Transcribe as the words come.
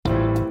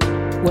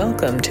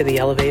Welcome to the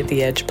Elevate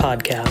the Edge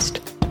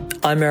podcast.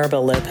 I'm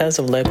Maribel Lopez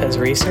of Lopez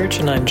Research,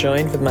 and I'm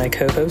joined with my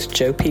co-host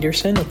Joe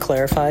Peterson of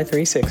Clarify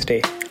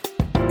 360.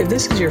 If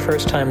this is your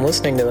first time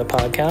listening to the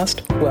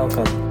podcast,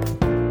 welcome.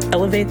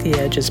 Elevate the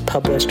Edge is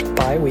published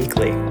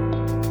bi-weekly.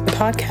 The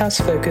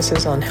podcast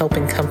focuses on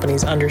helping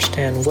companies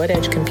understand what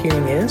edge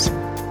computing is,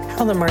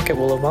 how the market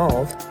will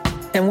evolve,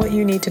 and what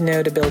you need to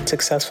know to build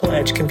successful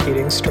edge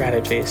computing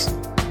strategies.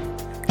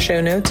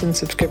 Show notes and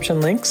subscription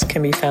links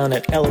can be found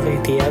at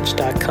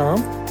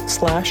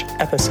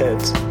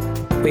elevatetheedge.com/episodes.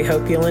 We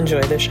hope you'll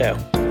enjoy the show.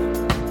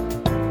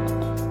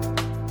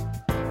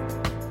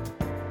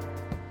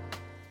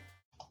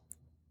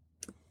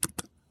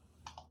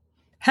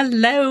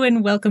 Hello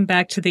and welcome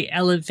back to the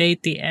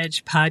Elevate the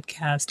Edge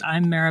podcast.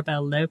 I'm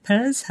Maribel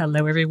Lopez.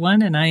 Hello,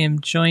 everyone. And I am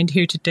joined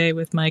here today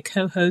with my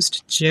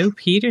co-host, Joe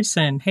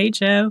Peterson. Hey,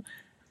 Joe.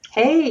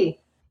 Hey.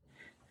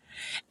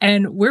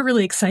 And we're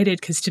really excited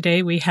because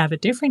today we have a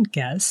different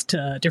guest,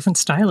 a different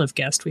style of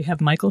guest. We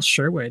have Michael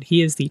Sherwood.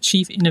 He is the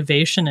Chief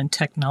Innovation and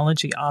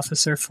Technology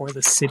Officer for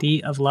the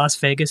City of Las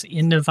Vegas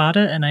in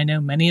Nevada. And I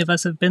know many of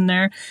us have been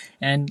there.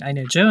 And I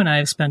know Joe and I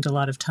have spent a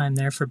lot of time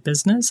there for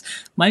business.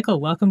 Michael,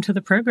 welcome to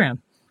the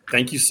program.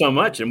 Thank you so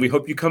much. And we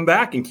hope you come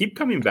back and keep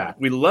coming back.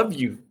 We love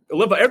you. I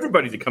love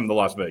everybody to come to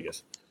Las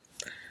Vegas.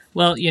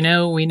 Well,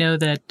 we know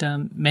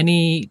that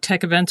many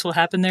tech events will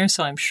happen there,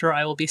 so I'm sure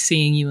I will be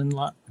seeing you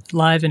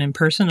live and in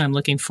person. I'm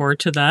looking forward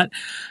to that.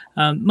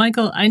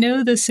 Michael, I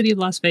know the city of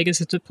Las Vegas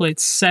has deployed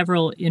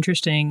several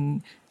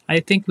interesting,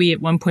 I think we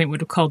at one point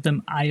would have called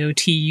them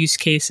IoT use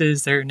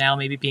cases. They're now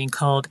maybe being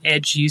called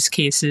edge use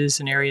cases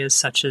in areas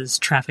such as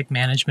traffic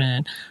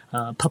management,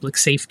 public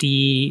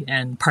safety,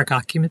 and park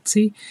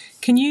occupancy.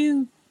 Can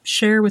you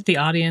share with the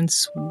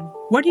audience,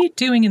 what are you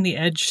doing in the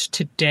edge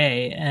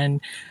today?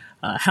 And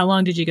how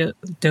long did you get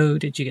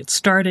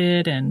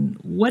started? And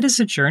what has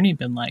the journey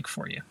been like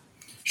for you?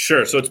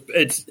 Sure. So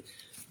it's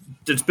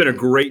been a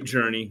great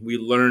journey. We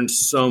learned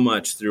so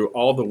much through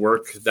all the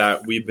work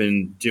that we've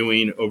been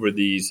doing over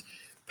these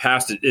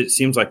past, it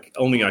seems like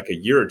only like a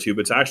year or two,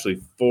 but it's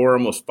actually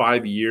almost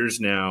 5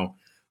 years now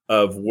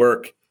of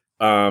work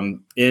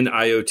in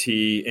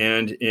IoT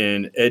and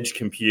in edge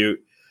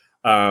compute.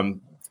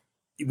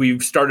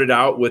 We've started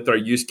out with our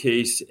use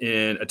case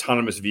in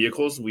autonomous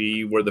vehicles.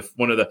 We were a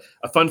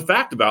fun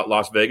fact about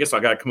Las Vegas.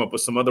 I got to come up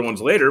with some other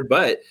ones later,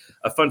 but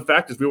a fun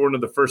fact is we were one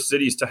of the first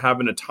cities to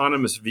have an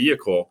autonomous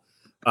vehicle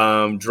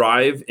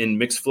drive in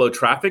mixed flow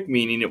traffic,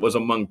 meaning it was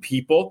among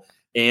people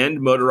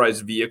and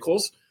motorized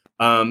vehicles.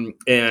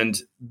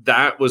 And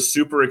that was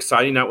super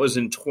exciting. That was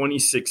in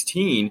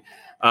 2016,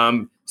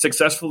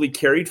 successfully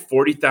carried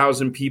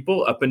 40,000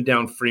 people up and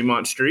down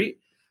Fremont Street.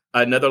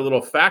 Another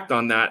little fact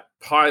on that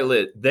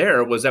pilot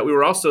there was that we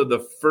were also the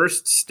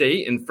first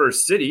state and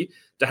first city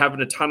to have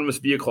an autonomous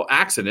vehicle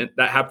accident.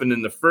 That happened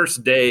in the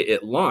first day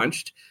it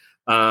launched.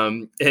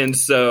 And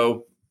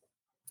so,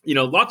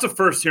 lots of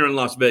firsts here in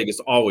Las Vegas,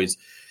 always.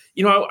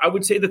 I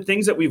would say the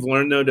things that we've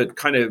learned, though, to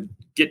kind of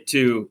get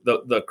to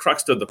the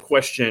crux of the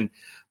question,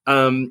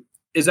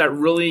 is that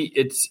really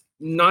it's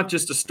not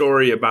just a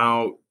story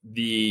about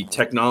the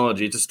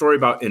technology. It's a story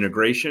about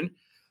integration.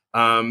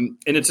 And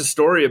it's a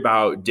story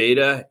about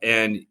data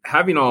and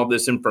having all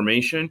this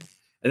information.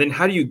 And then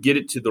how do you get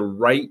it to the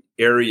right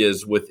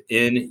areas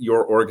within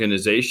your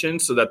organization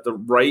so that the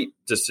right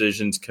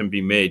decisions can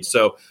be made?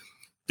 So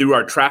through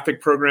our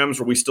traffic programs,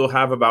 where we still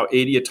have about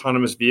 80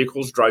 autonomous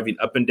vehicles driving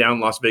up and down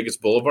Las Vegas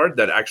Boulevard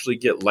that actually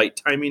get light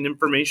timing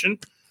information.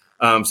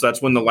 So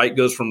that's when the light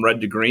goes from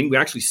red to green. We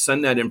actually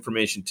send that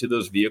information to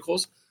those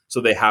vehicles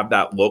so they have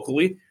that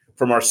locally.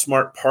 From our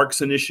Smart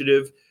Parks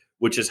initiative,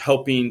 which is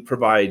helping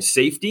provide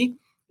safety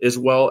as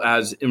well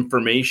as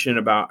information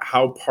about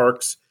how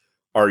parks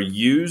are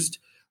used.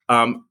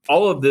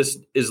 All of this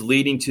is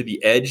leading to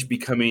the edge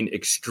becoming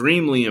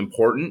extremely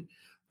important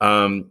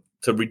to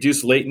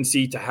reduce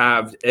latency, to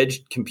have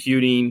edge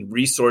computing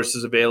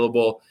resources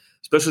available,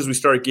 especially as we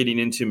start getting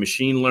into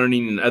machine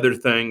learning and other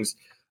things.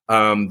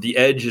 The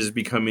edge is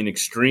becoming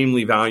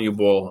extremely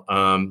valuable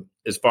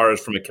as far as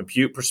from a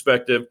compute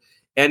perspective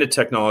and a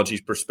technology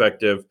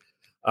perspective.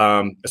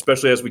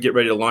 Especially as we get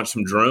ready to launch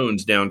some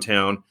drones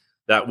downtown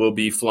that will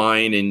be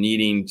flying and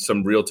needing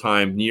some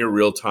near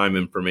real-time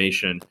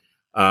information.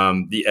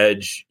 The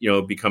edge,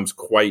 becomes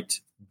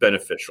quite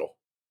beneficial.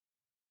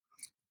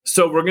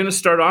 So we're going to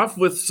start off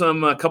with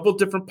a couple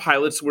different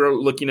pilots we're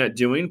looking at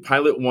doing.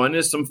 Pilot one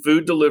is some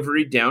food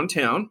delivery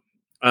downtown.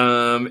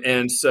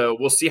 And so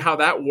we'll see how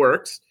that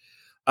works.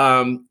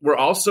 We're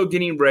also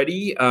getting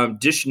ready.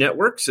 Dish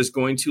Networks is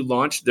going to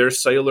launch their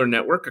cellular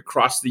network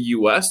across the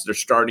U.S. They're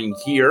starting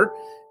here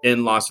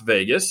in Las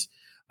Vegas.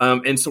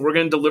 And so we're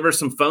going to deliver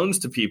some phones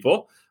to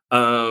people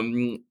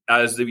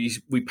as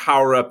we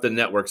power up the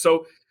network.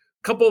 So a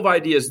couple of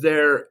ideas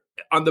there.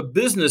 On the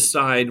business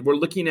side, we're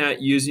looking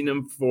at using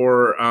them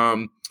for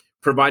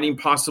providing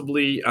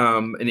possibly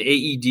an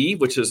AED,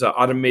 which is an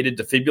automated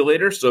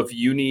defibrillator. So if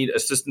you need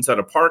assistance at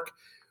a park,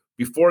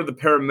 before the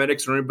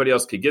paramedics or anybody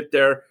else could get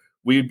there,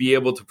 we would be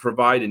able to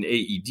provide an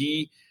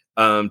AED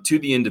to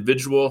the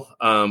individual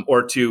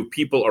or to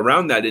people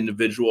around that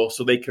individual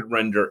so they could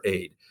render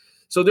aid.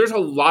 So there's a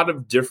lot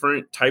of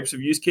different types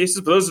of use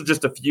cases, but those are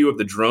just a few of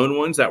the drone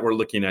ones that we're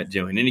looking at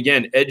doing. And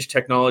again, edge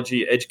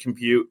technology, edge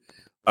compute,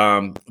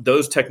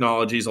 those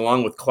technologies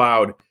along with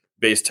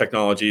cloud-based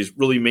technologies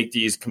really make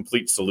these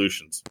complete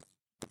solutions.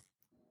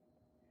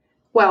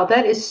 Wow,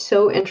 that is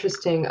so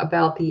interesting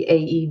about the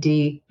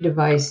AED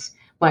device,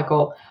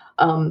 Michael,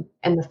 and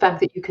the fact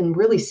that you can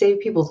really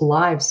save people's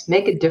lives,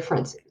 make a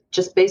difference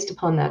just based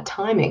upon that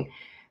timing.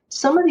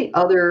 Some of the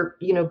other,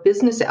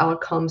 business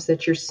outcomes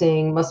that you're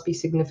seeing must be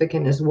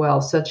significant as well,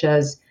 such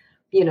as,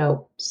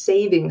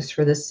 savings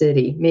for the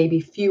city, maybe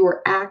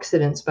fewer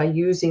accidents by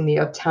using the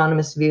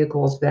autonomous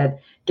vehicles that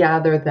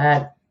gather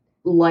that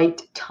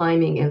light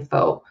timing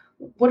info.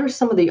 What are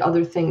some of the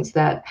other things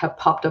that have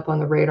popped up on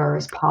the radar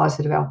as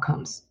positive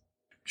outcomes?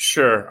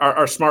 Sure.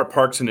 Our Smart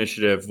Parks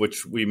initiative,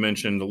 which we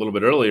mentioned a little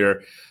bit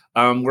earlier,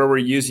 where we're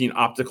using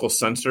optical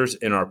sensors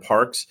in our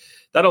parks,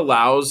 that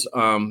allows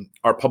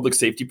our public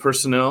safety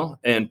personnel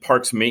and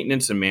parks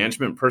maintenance and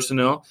management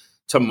personnel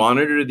to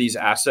monitor these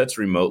assets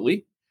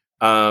remotely.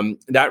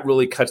 That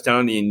really cuts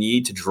down the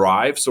need to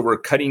drive. So we're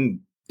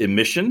cutting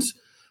emissions.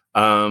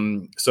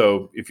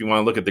 So if you want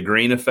to look at the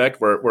green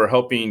effect, we're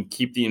helping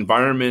keep the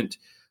environment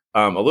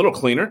a little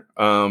cleaner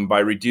by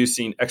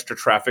reducing extra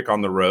traffic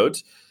on the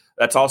roads.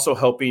 That's also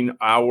helping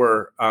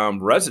our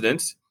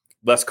residents,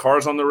 less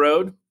cars on the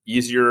road,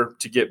 easier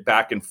to get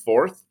back and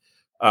forth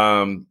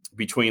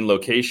between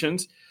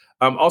locations.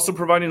 Also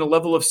providing a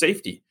level of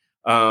safety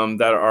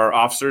that our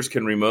officers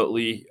can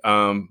remotely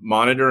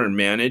monitor and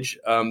manage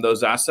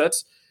those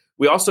assets.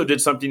 We also did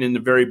something in the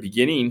very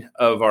beginning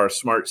of our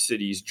smart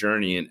cities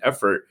journey and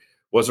effort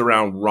was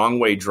around wrong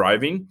way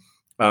driving.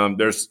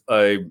 There's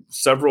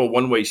several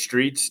one-way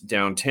streets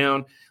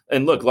downtown.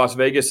 And look, Las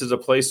Vegas is a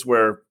place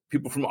where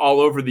people from all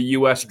over the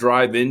U.S.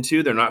 drive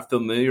into. They're not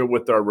familiar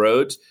with our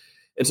roads.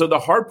 And so the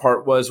hard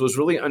part was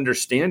really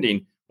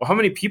understanding, well, how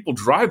many people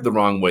drive the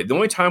wrong way? The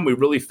only time we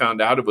really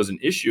found out it was an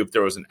issue if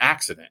there was an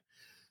accident.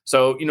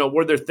 So,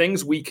 were there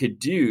things we could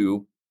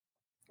do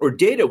or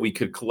data we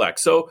could collect?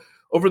 So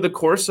over the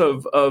course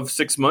of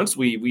 6 months,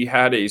 we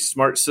had a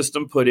smart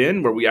system put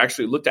in where we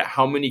actually looked at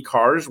how many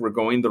cars were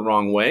going the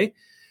wrong way.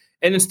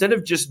 And instead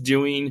of just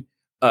doing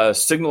a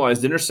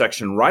signalized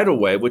intersection right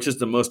away, which is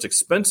the most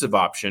expensive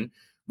option,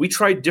 we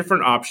tried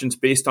different options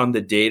based on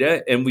the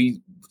data.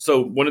 And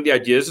so one of the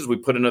ideas is we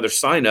put another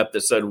sign up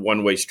that said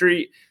one-way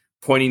street,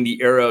 pointing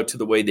the arrow to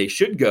the way they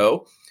should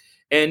go.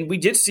 And we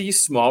did see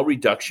small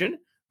reduction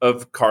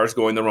of cars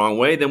going the wrong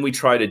way. Then we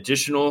tried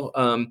additional,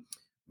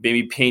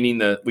 maybe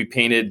we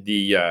painted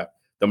the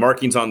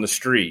markings on the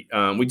street.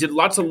 We did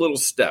lots of little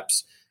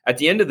steps. At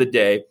the end of the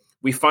day,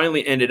 we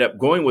finally ended up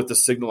going with the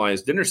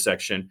signalized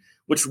intersection,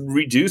 which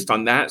reduced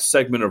on that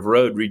segment of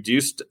road,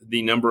 reduced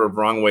the number of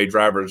wrong way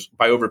drivers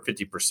by over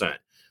 50%.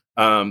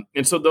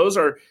 And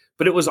so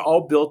but it was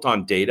all built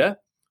on data,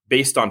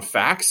 based on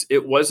facts.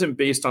 It wasn't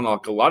based on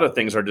like a lot of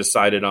things are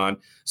decided on.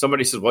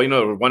 Somebody says,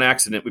 well, one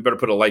accident, we better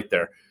put a light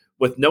there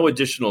with no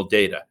additional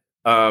data.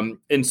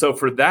 And so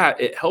for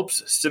that, it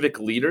helps civic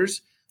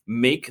leaders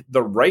make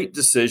the right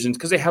decisions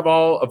because they have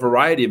a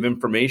variety of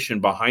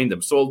information behind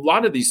them. So a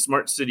lot of these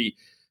smart city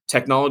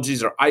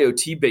technologies or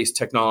IoT-based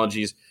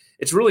technologies,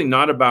 it's really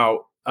not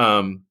about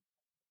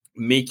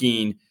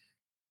making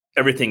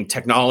everything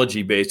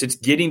technology-based. It's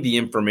getting the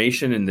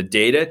information and the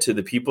data to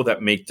the people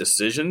that make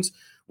decisions,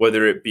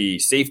 whether it be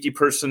safety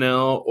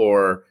personnel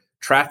or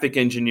traffic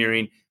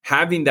engineering.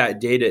 Having that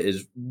data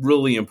is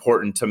really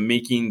important to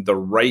making the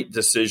right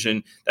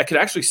decision that could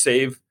actually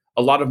save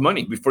a lot of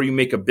money. Before you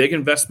make a big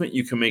investment,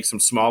 you can make some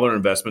smaller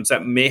investments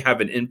that may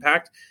have an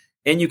impact,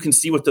 and you can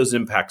see what those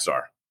impacts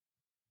are.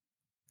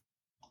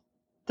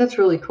 That's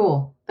really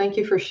cool. Thank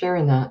you for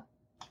sharing that.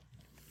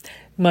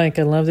 Mike,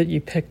 I love that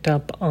you picked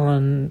up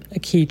on a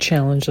key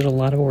challenge that a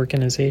lot of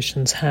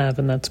organizations have,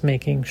 and that's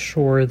making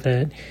sure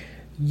that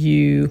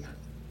you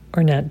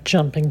are not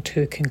jumping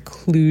to a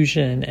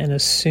conclusion and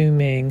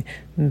assuming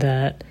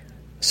that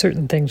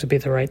certain things would be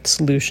the right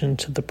solution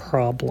to the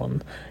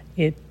problem.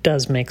 It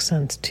does make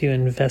sense to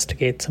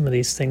investigate some of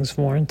these things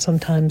more, and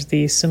sometimes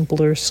the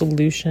simpler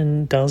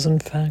solution does in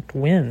fact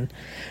win.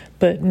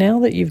 But now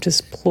that you've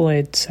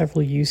deployed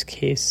several use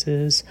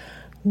cases,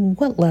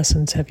 what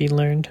lessons have you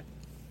learned?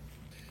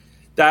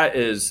 That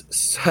is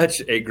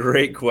such a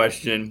great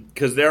question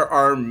because there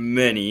are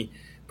many.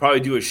 Probably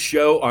do a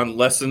show on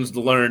lessons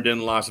learned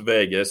in Las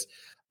Vegas.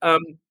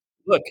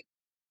 Look,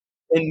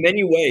 in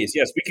many ways,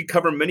 yes, we could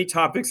cover many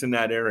topics in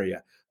that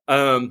area.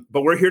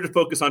 But we're here to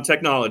focus on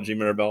technology,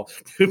 Maribel.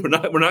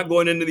 We're not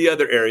going into the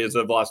other areas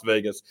of Las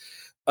Vegas.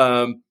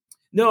 No,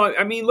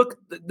 I mean, look,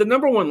 the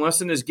number one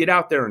lesson is get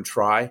out there and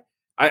try.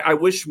 I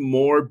wish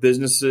more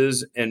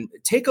businesses and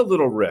take a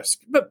little risk,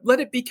 but let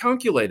it be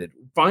calculated.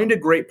 Find a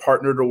great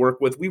partner to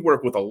work with. We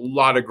work with a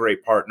lot of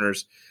great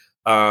partners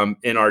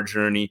in our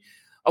journey.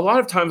 A lot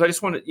of times I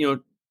just want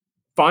to,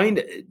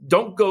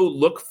 don't go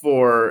look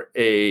for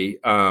a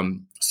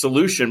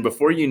solution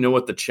before you know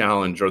what the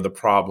challenge or the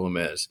problem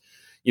is.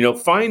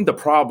 Find the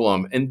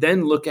problem and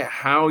then look at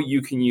how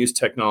you can use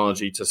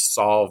technology to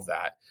solve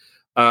that.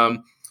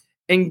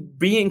 And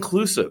be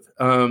inclusive,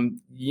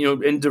 and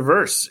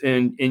diverse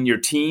in your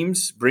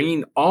teams,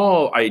 bringing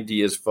all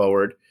ideas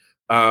forward.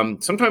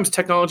 Sometimes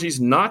technology is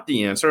not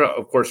the answer.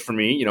 Of course, for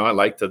me, I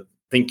like to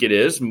think it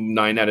is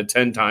 9 out of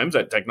 10 times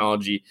that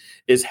technology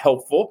is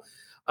helpful.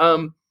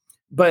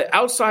 But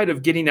outside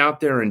of getting out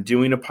there and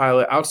doing a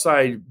pilot,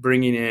 outside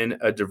bringing in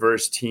a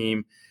diverse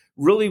team,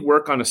 really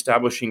work on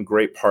establishing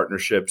great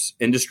partnerships,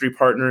 industry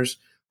partners,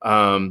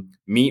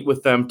 meet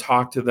with them,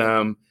 talk to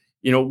them,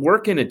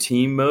 work in a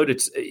team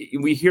mode.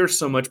 We hear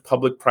so much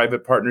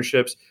public-private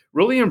partnerships.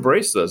 Really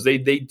embrace those. They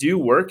do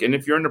work. And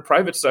if you're in the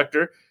private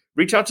sector,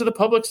 reach out to the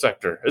public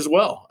sector as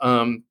well.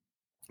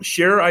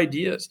 Share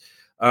ideas,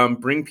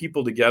 bring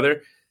people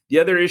together. The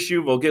other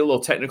issue, we'll get a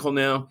little technical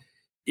now.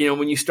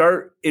 When you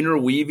start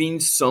interweaving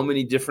so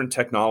many different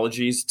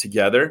technologies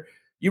together,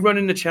 you run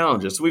into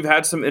challenges. So we've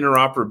had some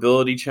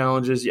interoperability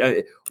challenges.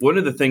 One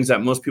of the things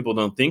that most people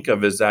don't think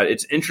of is that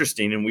it's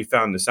interesting, and we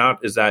found this out,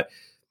 is that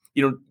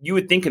you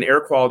would think an air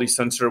quality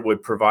sensor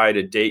would provide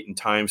a date and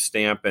time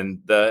stamp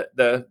and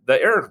the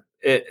air,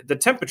 the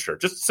temperature,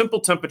 just simple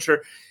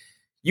temperature.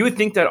 You would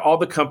think that all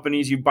the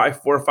companies, you buy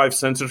 4 or 5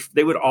 sensors,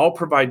 they would all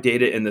provide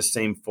data in the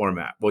same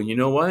format. Well, you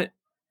know what?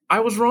 I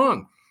was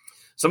wrong.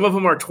 Some of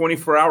them are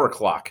 24-hour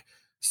clock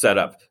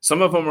setup.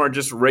 Some of them are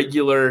just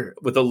regular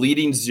with a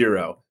leading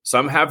 0.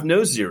 Some have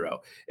no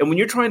 0. And when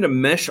you're trying to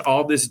mesh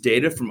all this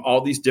data from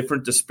all these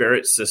different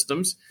disparate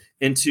systems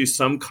into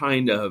some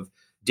kind of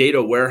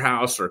data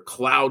warehouse or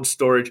cloud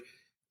storage,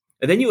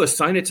 and then you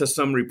assign it to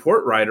some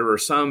report writer or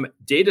some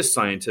data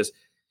scientist,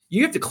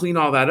 you have to clean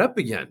all that up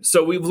again.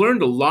 So we've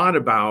learned a lot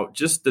about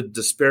just the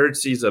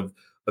disparities of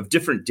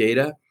different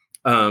data,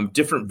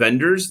 different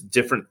vendors,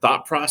 different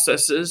thought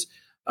processes,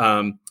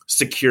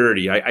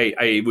 security.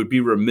 I would be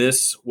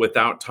remiss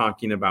without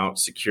talking about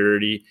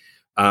security.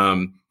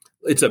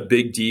 It's a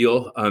big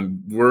deal.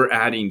 We're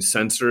adding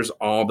sensors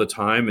all the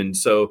time. And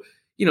so,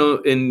 I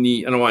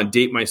don't want to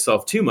date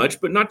myself too much,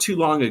 but not too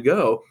long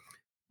ago,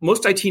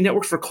 most IT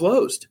networks were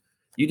closed.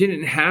 You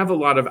didn't have a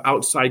lot of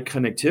outside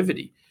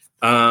connectivity.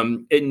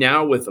 And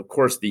now with, of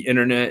course, the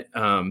internet,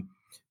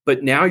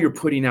 but now you're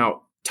putting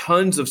out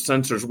tons of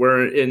sensors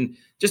where in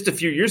just a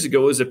few years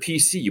ago, it was a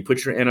PC. You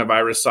put your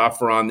antivirus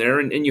software on there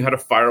and you had a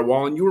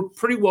firewall and you were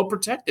pretty well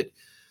protected.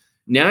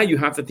 Now you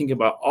have to think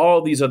about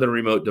all these other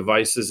remote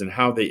devices and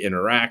how they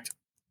interact.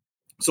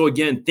 So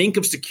again, think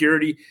of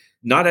security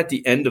not at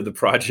the end of the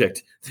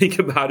project. Think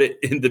about it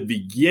in the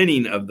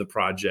beginning of the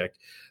project.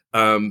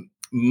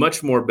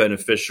 Much more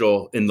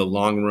beneficial in the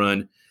long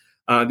run.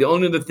 The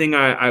only other thing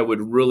I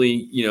would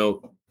really,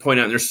 point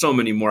out, and there's so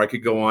many more I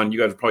could go on. You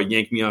guys would probably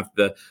yank me off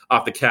the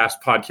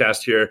cast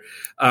podcast here.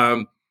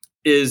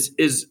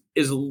 Is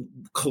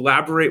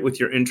collaborate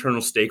with your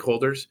internal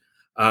stakeholders.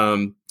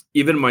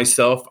 Even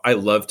myself, I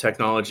love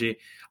technology.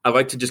 I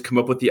like to just come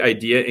up with the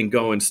idea and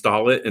go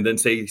install it, and then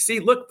say,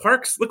 "See, look,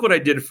 Parks, look what I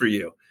did for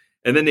you."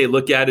 And then they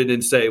look at it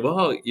and say,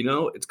 "Well,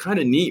 it's kind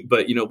of neat,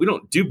 but we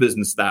don't do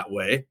business that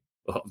way."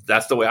 Well,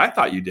 that's the way I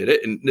thought you did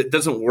it. And it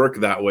doesn't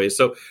work that way.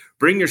 So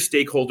bring your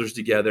stakeholders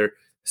together,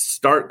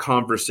 start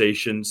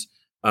conversations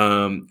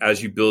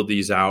as you build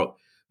these out.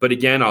 But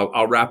again,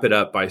 I'll wrap it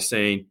up by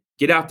saying,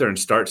 get out there and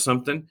start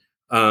something.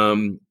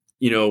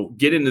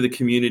 Get into the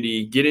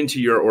community, get into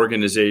your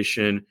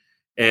organization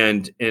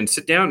and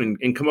sit down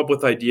and come up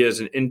with ideas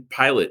and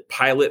pilot.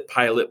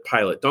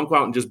 Don't go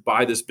out and just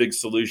buy this big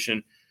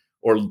solution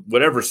or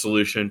whatever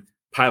solution.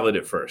 Pilot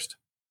it first.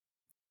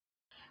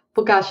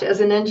 Well, gosh, as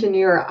an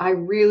engineer, I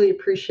really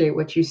appreciate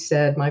what you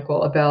said,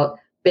 Michael, about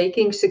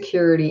baking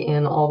security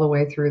in all the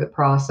way through the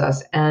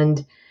process.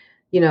 And,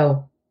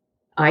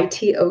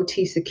 IT,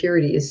 OT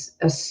security is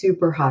a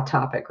super hot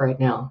topic right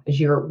now,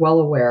 as you're well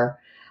aware.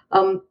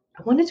 I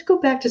wanted to go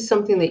back to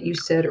something that you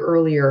said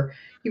earlier.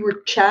 You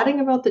were chatting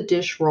about the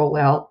dish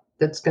rollout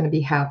that's going to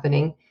be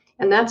happening,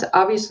 and that's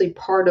obviously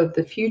part of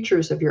the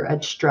futures of your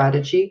edge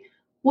strategy.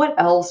 What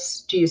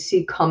else do you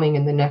see coming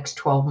in the next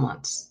 12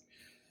 months?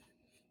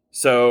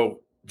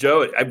 So,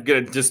 Joe, I'm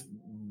going to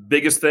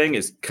biggest thing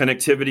is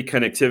connectivity.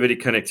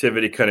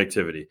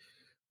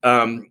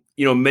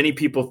 Many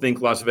people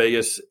think Las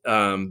Vegas,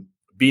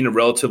 being a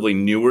relatively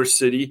newer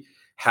city,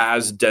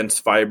 has dense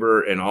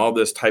fiber and all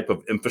this type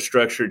of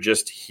infrastructure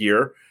just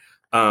here.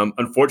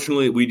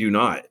 Unfortunately, we do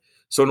not.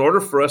 So in order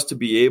for us to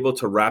be able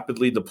to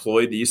rapidly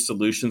deploy these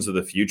solutions of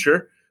the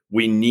future,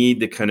 we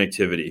need the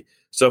connectivity.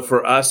 So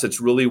for us, it's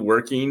really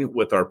working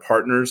with our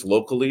partners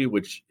locally,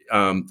 which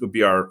would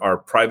be our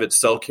private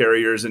cell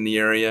carriers in the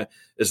area,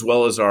 as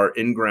well as our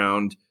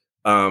in-ground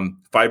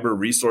fiber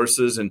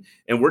resources. And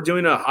we're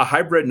doing a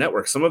hybrid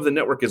network. Some of the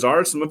network is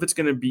ours, some of it's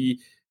going to be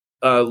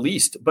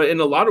leased. But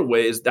in a lot of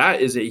ways, that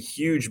is a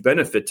huge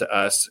benefit to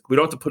us. We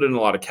don't have to put in a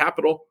lot of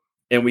capital,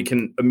 and we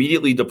can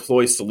immediately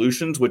deploy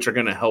solutions which are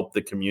going to help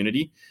the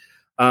community.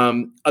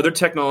 Other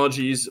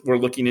technologies we're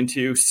looking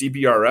into,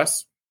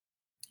 CBRS.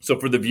 So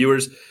for the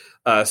viewers,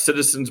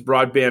 Citizens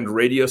Broadband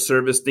Radio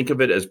Service. Think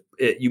of it as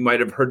you might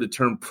have heard the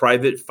term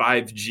private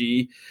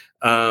 5G.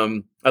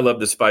 I love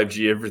this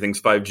 5G.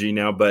 Everything's 5G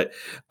now, but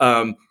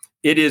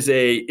it is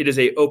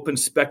a open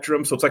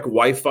spectrum. So it's like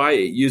Wi-Fi.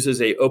 It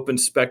uses a open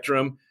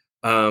spectrum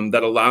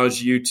that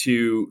allows you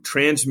to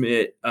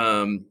transmit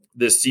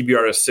this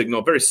CBRS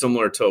signal, very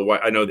similar to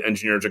what I know the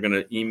engineers are going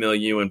to email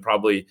you and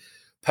probably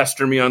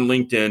pester me on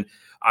LinkedIn.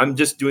 I'm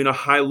just doing a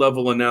high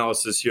level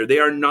analysis here. They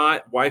are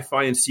not,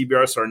 Wi-Fi and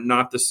CBRS are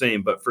not the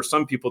same, but for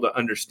some people to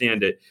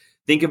understand it,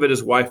 think of it as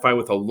Wi-Fi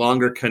with a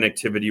longer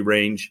connectivity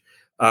range.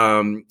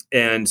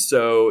 And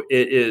so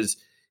it is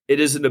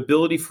an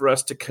ability for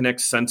us to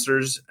connect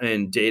sensors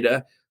and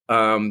data.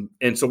 And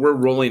so we're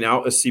rolling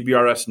out a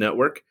CBRS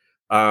network.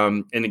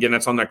 And again,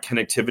 that's on that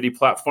connectivity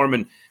platform.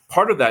 And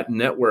part of that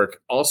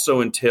network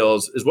also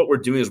entails is what we're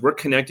doing is we're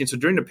connecting. So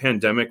during the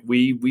pandemic,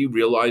 we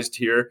realized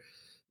here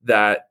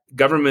that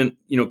government,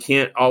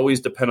 can't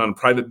always depend on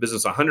private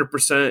business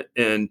 100%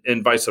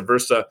 and vice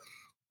versa.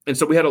 And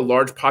so we had a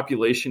large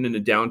population in the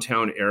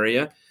downtown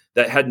area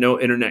that had no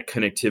internet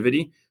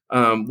connectivity,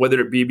 whether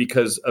it be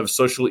because of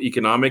social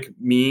economic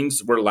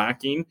means were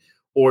lacking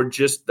or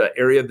just the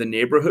area of the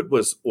neighborhood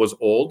was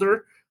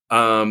older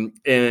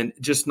and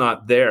just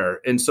not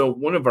there. And so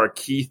one of our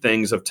key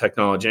things of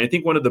technology, and I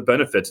think one of the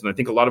benefits, and I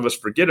think a lot of us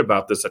forget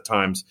about this at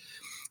times,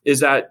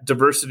 is that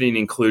diversity and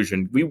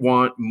inclusion. We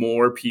want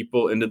more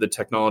people into the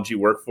technology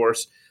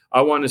workforce.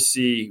 I want to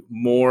see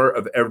more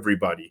of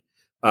everybody.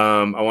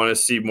 I want to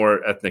see more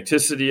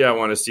ethnicity. I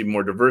want to see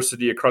more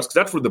diversity across, because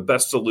that's where the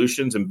best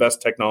solutions and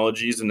best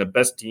technologies and the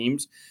best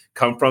teams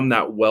come from,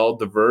 that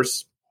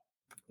well-diverse,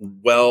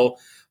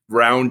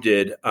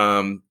 well-rounded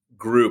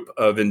group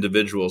of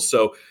individuals.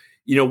 So,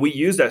 we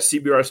use that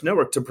CBRS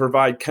network to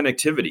provide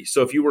connectivity.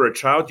 So if you were a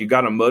child, you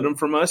got a modem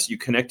from us, you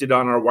connected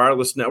on our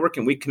wireless network,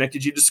 and we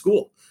connected you to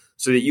school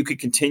so that you could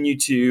continue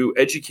to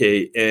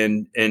educate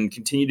and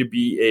continue to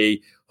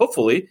be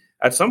hopefully,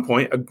 at some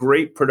point, a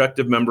great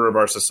productive member of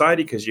our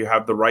society because you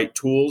have the right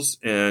tools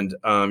and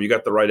you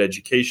got the right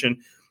education.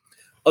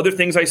 Other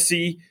things I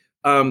see,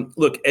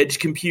 look, edge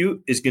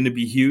compute is going to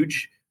be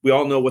huge. We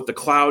all know what the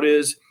cloud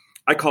is.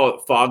 I call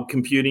it fog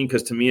computing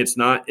because to me, it's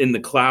not in the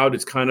cloud.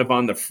 It's kind of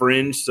on the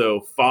fringe. So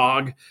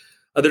fog,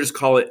 others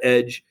call it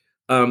edge.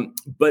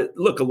 But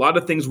look, a lot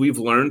of things we've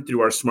learned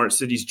through our smart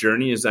cities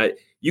journey is that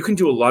you can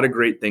do a lot of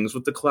great things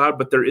with the cloud,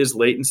 but there is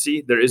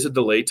latency. There is a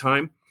delay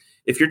time.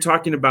 If you're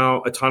talking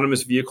about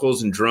autonomous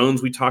vehicles and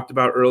drones we talked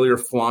about earlier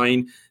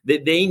flying,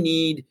 they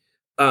need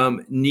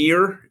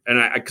near,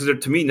 and because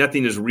to me,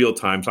 nothing is real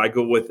time. So I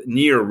go with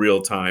near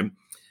real time.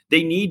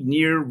 They need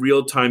near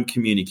real-time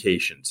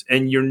communications,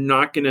 and you're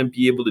not going to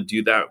be able to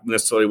do that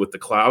necessarily with the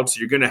cloud. So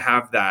you're going to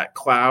have that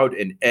cloud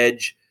and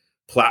edge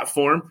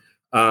platform.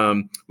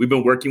 We've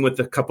been working with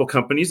a couple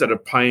companies that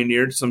have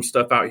pioneered some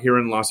stuff out here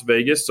in Las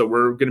Vegas. So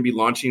we're going to be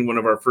launching one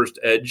of our first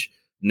edge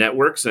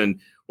networks.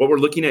 And what we're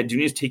looking at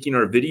doing is taking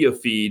our video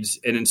feeds,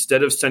 and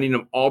instead of sending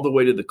them all the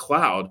way to the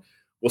cloud,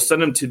 we'll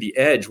send them to the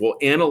edge. We'll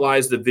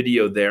analyze the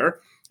video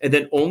there and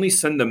then only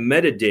send the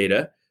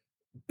metadata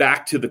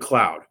back to the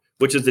cloud,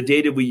 which is the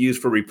data we use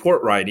for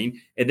report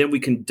writing. And then we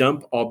can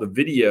dump all the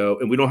video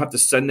and we don't have to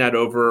send that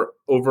over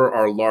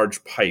our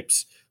large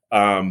pipes.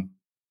 And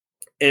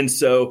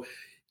so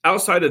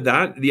outside of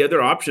that, the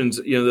other options,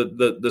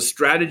 the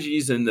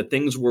strategies and the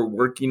things we're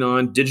working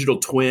on, digital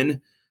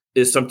twin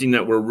is something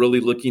that we're really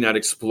looking at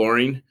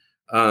exploring.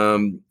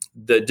 The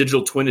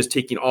digital twin is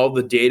taking all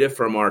the data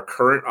from our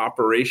current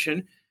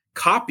operation,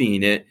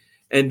 copying it,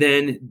 and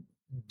then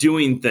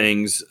doing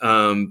things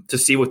to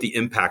see what the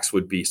impacts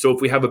would be. So if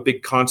we have a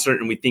big concert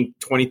and we think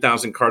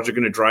 20,000 cars are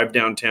going to drive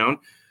downtown,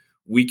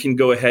 we can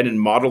go ahead and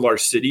model our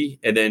city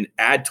and then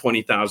add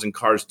 20,000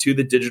 cars to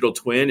the digital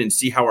twin and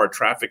see how our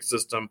traffic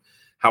system,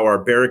 how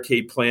our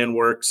barricade plan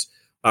works,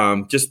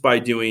 just by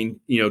doing,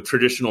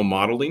 traditional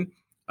modeling.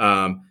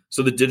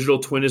 So the digital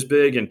twin is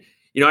big. And,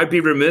 I'd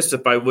be remiss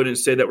if I wouldn't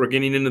say that we're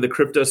getting into the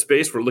crypto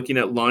space. We're looking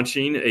at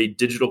launching a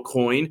digital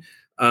coin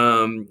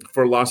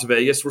for Las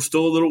Vegas. We're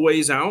still a little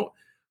ways out,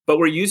 but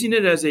we're using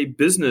it as a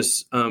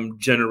business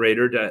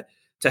generator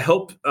to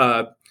help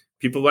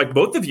people like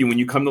both of you. When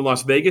you come to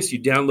Las Vegas, you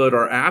download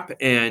our app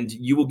and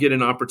you will get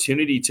an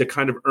opportunity to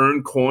kind of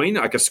earn coin,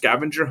 like a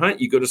scavenger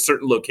hunt. You go to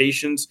certain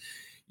locations,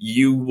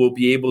 you will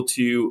be able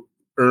to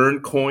earn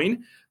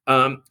coin,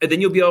 and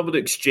then you'll be able to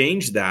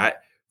exchange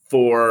that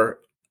for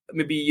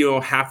maybe,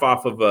 half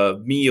off of a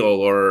meal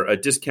or a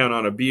discount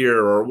on a beer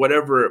or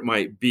whatever it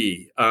might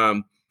be.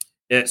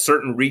 At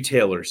certain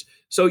retailers.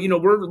 So,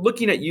 we're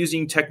looking at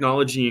using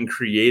technology in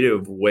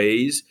creative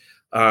ways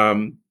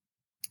to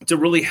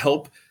really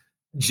help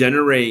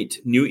generate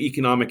new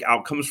economic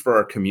outcomes for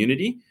our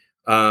community,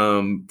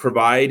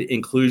 provide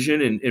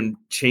inclusion and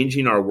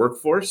changing our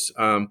workforce.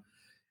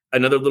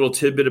 Another little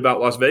tidbit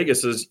about Las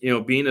Vegas is,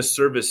 being a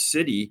service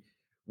city,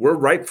 we're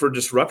ripe for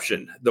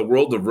disruption. The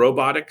world of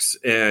robotics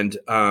and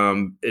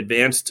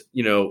advanced,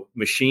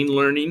 machine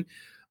learning.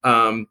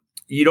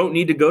 you don't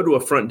need to go to a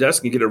front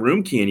desk and get a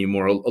room key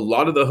anymore. A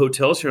lot of the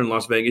hotels here in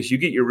Las Vegas, you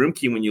get your room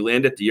key when you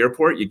land at the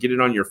airport, you get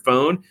it on your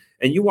phone,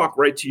 and you walk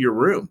right to your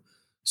room.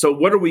 So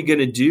what are we going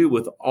to do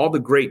with all the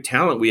great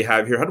talent we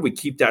have here? How do we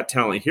keep that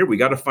talent here? We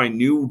got to find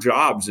new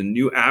jobs and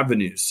new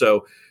avenues.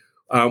 So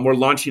we're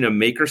launching a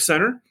maker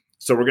center.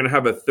 So we're going to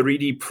have a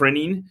 3D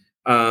printing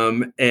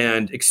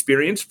and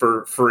experience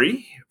for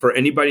free for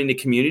anybody in the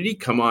community.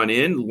 Come on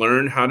in,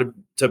 learn how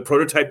to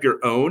prototype your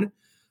own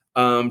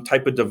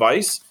type of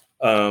device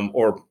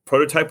or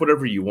prototype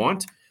whatever you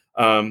want.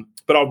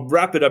 But I'll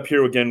wrap it up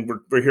here. Again,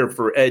 we're here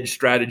for edge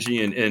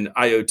strategy and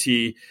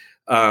IoT.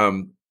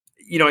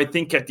 I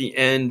think at the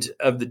end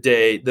of the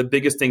day, the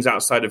biggest things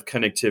outside of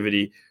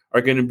connectivity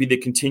are going to be the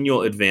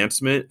continual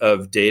advancement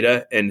of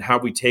data and how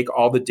we take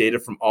all the data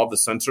from all the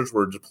sensors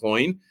we're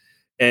deploying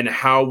and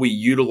how we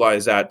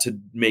utilize that to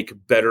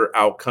make better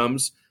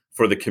outcomes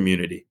for the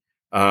community.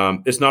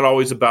 It's not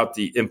always about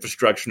the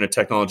infrastructure and the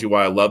technology,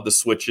 why I love the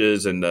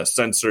switches and the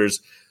sensors.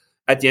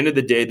 At the end of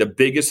the day, the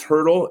biggest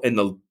hurdle and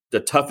the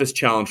toughest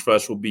challenge for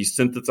us will be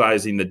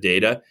synthesizing the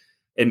data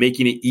and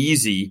making it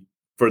easy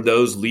for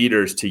those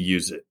leaders to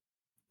use it.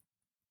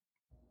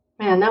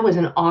 Man, that was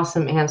an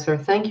awesome answer.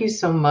 Thank you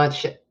so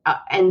much.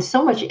 And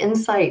so much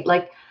insight.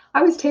 Like,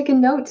 I was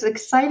taking notes,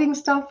 exciting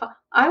stuff.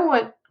 I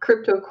want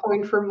crypto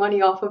coin for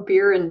money off of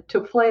beer and to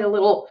play a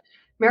little.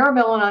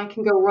 Maribel and I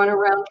can go run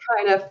around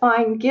trying to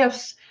find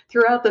gifts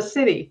throughout the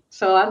city.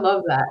 So I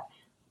love that.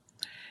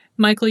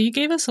 Michael, you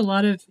gave us a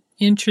lot of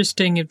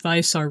interesting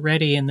advice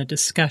already in the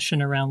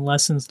discussion around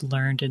lessons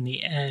learned in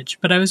the edge,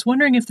 but I was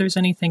wondering if there's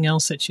anything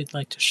else that you'd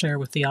like to share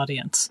with the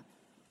audience.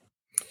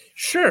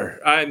 Sure.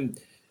 I'm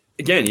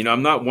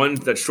not one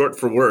that's short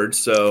for words,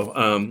 so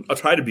I'll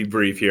try to be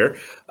brief here.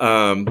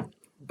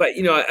 But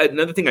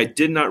another thing I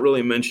did not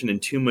really mention in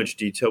too much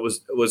detail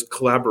was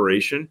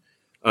collaboration.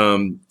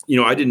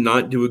 I did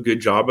not do a good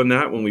job on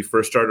that when we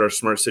first started our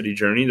smart city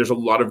journey. There's a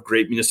lot of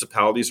great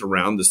municipalities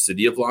around the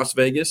city of Las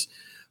Vegas,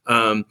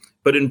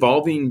 but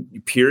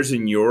involving peers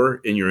in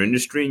your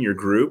industry, in your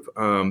group,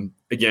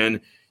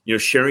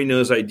 sharing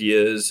those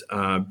ideas,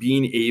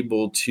 being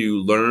able to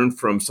learn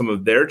from some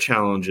of their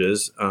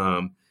challenges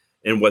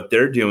and what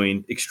they're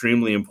doing,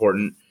 extremely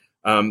important.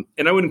 And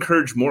I would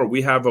encourage more.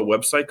 We have a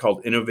website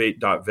called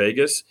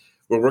innovate.vegas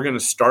where we're going to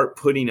start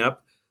putting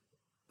up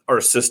our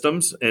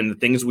systems and the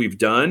things we've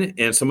done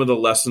and some of the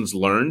lessons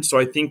learned. So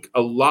I think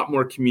a lot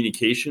more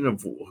communication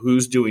of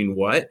who's doing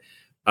what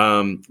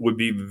would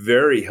be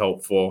very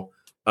helpful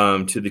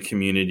to the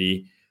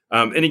community.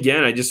 And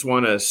again, I just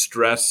want to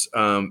stress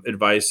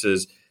advice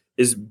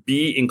is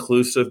be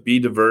inclusive, be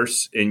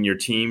diverse in your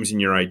teams and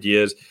your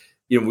ideas.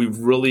 We've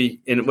really,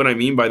 and what I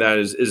mean by that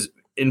is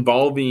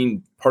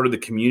involving part of the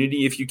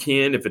community if you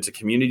can, if it's a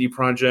community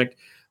project,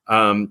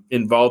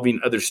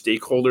 involving other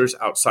stakeholders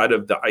outside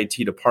of the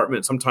IT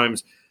department.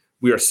 Sometimes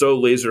we are so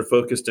laser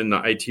focused in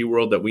the IT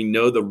world that we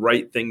know the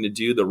right thing to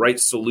do, the right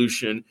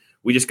solution.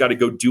 We just got to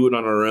go do it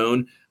on our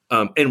own.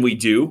 And we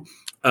do.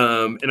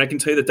 And I can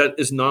tell you that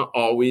is not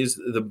always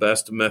the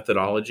best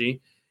methodology.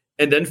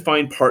 And then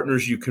find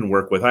partners you can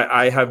work with.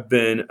 I have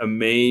been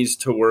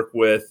amazed to work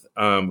with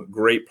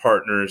great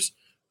partners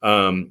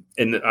on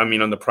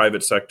the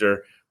private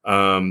sector,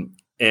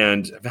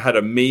 and have had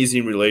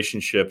amazing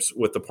relationships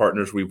with the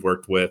partners we've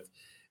worked with.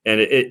 And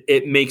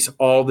it makes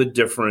all the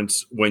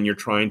difference when you're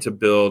trying to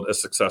build a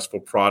successful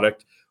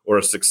product or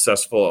a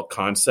successful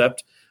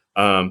concept,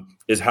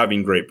 is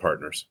having great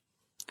partners.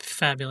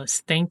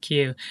 Fabulous. Thank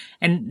you.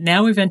 And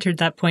now we've entered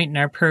that point in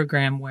our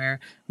program where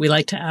we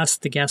like to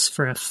ask the guests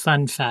for a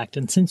fun fact.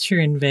 And since you're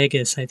in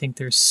Vegas, I think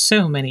there's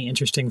so many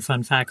interesting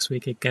fun facts we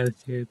could go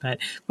through. But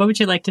what would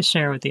you like to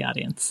share with the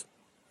audience?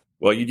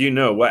 Well, you do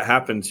know what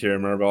happens here,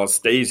 Maribel. It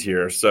stays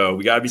here. So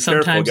we got to be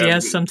careful. Sometimes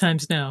yes,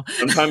 sometimes no.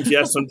 Sometimes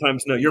yes,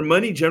 sometimes no. Your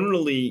money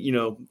generally,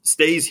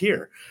 stays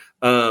here.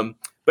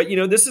 But,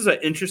 this is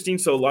interesting.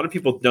 So a lot of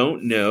people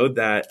don't know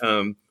that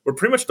we're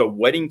pretty much the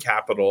wedding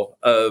capital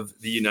of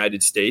the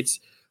United States.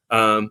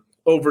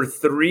 Over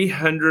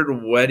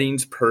 300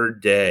 weddings per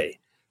day,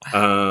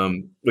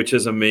 which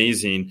is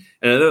amazing.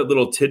 And another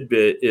little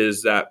tidbit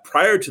is that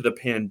prior to the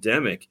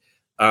pandemic,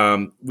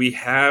 we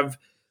have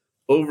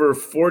over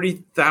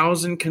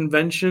 40,000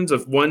 conventions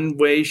of one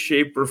way,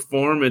 shape, or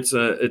form. It's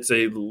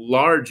a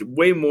large,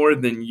 way more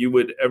than you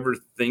would ever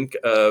think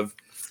of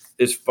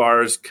as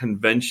far as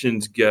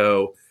conventions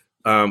go.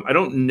 I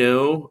don't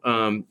know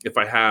if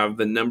I have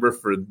the number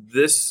for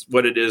this,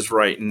 what it is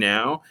right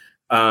now.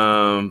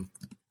 But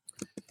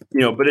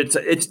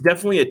it's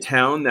definitely a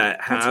town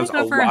that has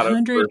like over a lot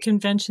 100 of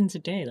conventions a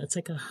day. That's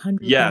like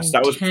 100. Yes,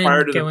 that was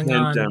prior to the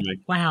pandemic.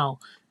 Wow.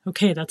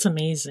 Okay, that's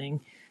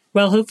amazing.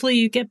 Well, hopefully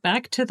you get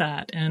back to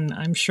that, and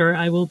I'm sure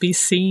I will be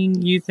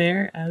seeing you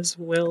there, as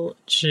will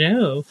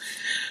Joe.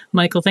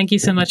 Michael, thank you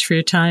so much for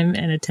your time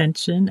and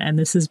attention, and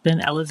this has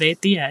been Elevate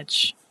the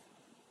Edge.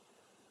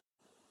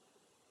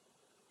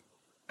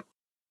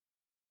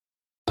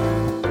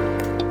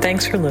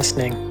 Thanks for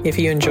listening. If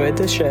you enjoyed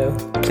this show,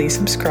 please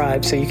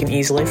subscribe so you can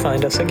easily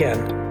find us again.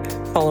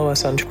 Follow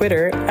us on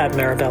Twitter at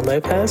Maribel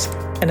Lopez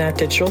and at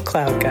Digital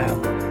Cloud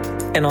Gal,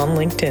 and on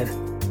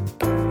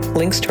LinkedIn.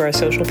 Links to our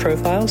social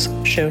profiles,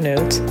 show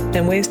notes,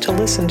 and ways to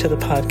listen to the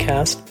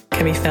podcast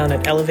can be found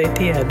at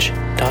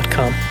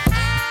elevatetheedge.com.